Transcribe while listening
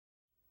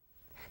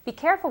Be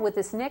careful with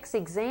this next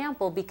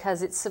example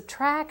because it's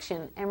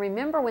subtraction, and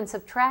remember when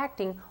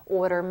subtracting,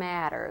 order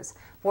matters.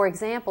 For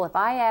example, if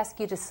I ask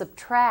you to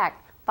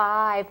subtract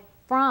 5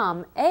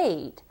 from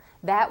 8,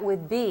 that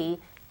would be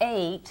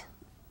 8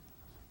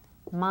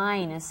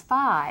 minus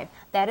 5.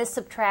 That is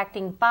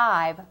subtracting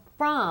 5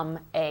 from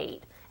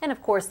 8. And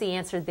of course the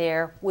answer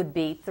there would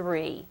be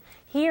 3.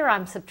 Here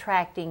I'm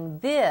subtracting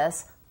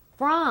this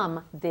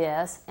from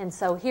this, and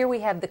so here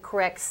we have the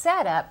correct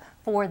setup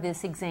for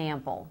this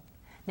example.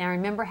 Now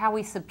remember how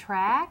we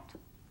subtract?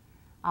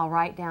 I'll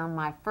write down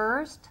my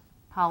first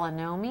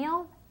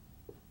polynomial,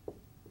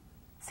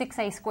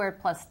 6a squared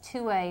plus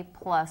 2a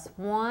plus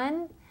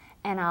 1,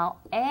 and I'll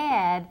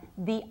add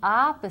the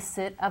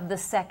opposite of the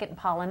second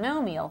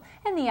polynomial.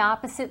 And the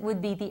opposite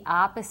would be the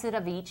opposite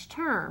of each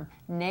term,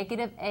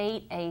 negative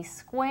 8a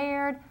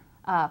squared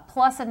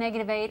plus a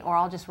negative 8, or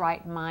I'll just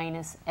write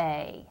minus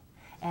a.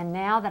 And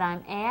now that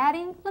I'm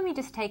adding, let me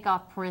just take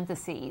off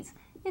parentheses.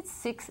 It's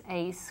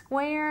 6a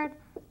squared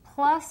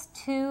plus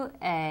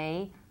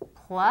 2a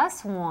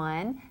plus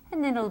 1,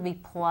 and then it'll be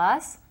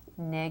plus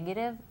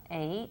negative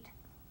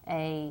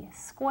 8a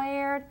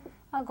squared.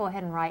 I'll go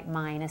ahead and write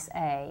minus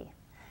a.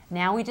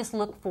 Now we just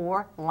look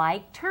for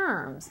like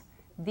terms.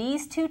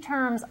 These two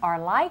terms are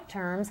like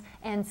terms,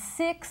 and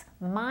 6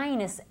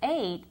 minus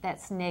 8,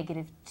 that's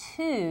negative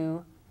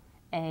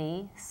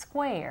 2a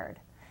squared.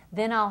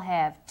 Then I'll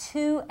have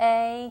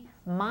 2a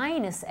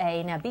minus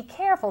a. Now be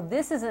careful,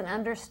 this is an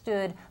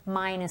understood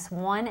minus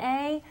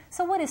 1a.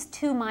 So what is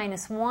 2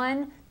 minus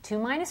 1? 2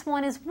 minus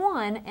 1 is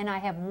 1, and I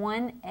have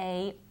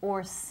 1a,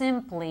 or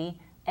simply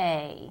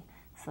a.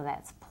 So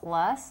that's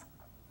plus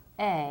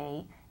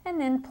a,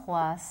 and then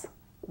plus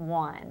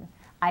 1.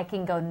 I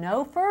can go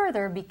no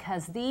further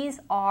because these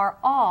are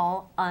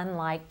all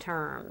unlike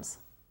terms.